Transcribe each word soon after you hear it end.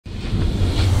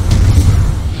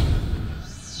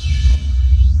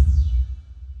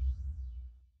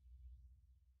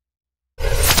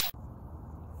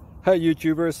Hey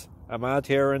YouTubers, I'm out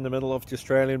here in the middle of the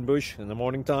Australian bush in the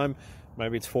morning time.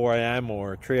 Maybe it's 4 a.m.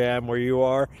 or 3 a.m. where you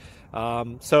are.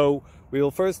 So we'll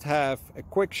first have a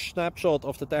quick snapshot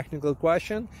of the technical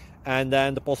question and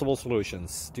then the possible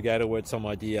solutions, together with some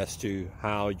ideas to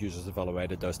how users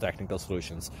evaluated those technical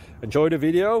solutions. Enjoy the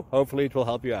video, hopefully it will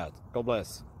help you out. God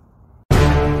bless.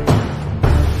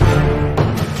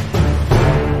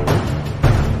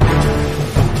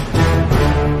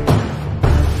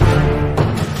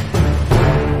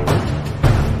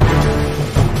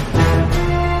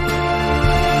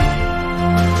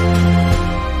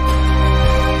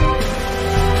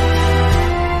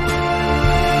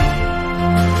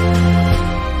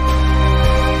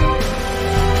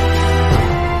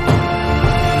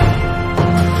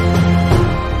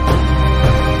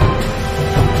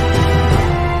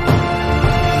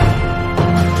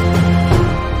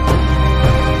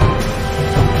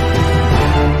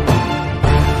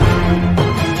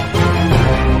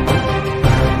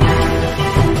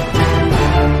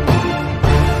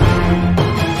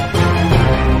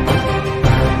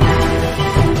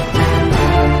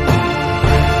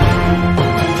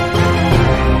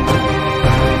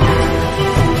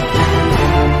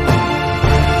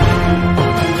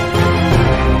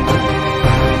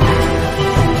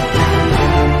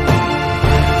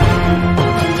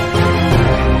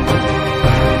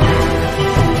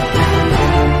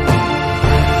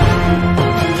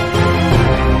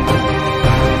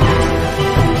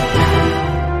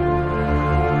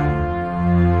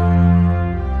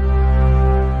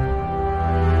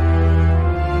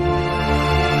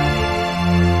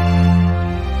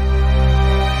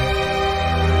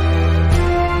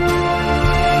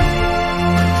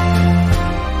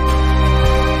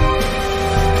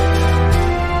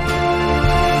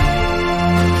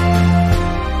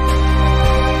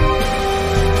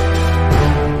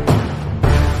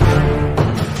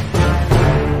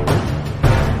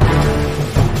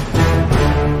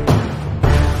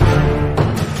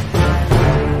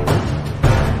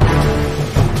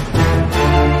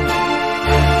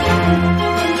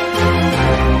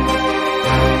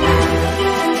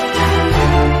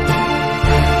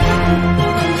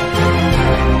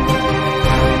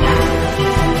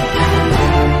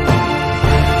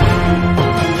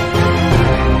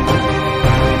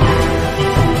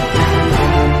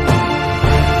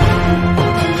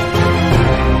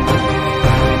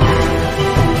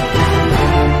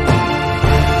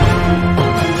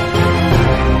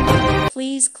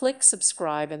 Please click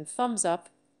subscribe and thumbs up.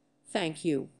 Thank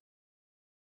you.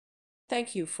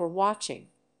 Thank you for watching.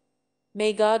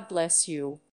 May God bless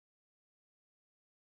you.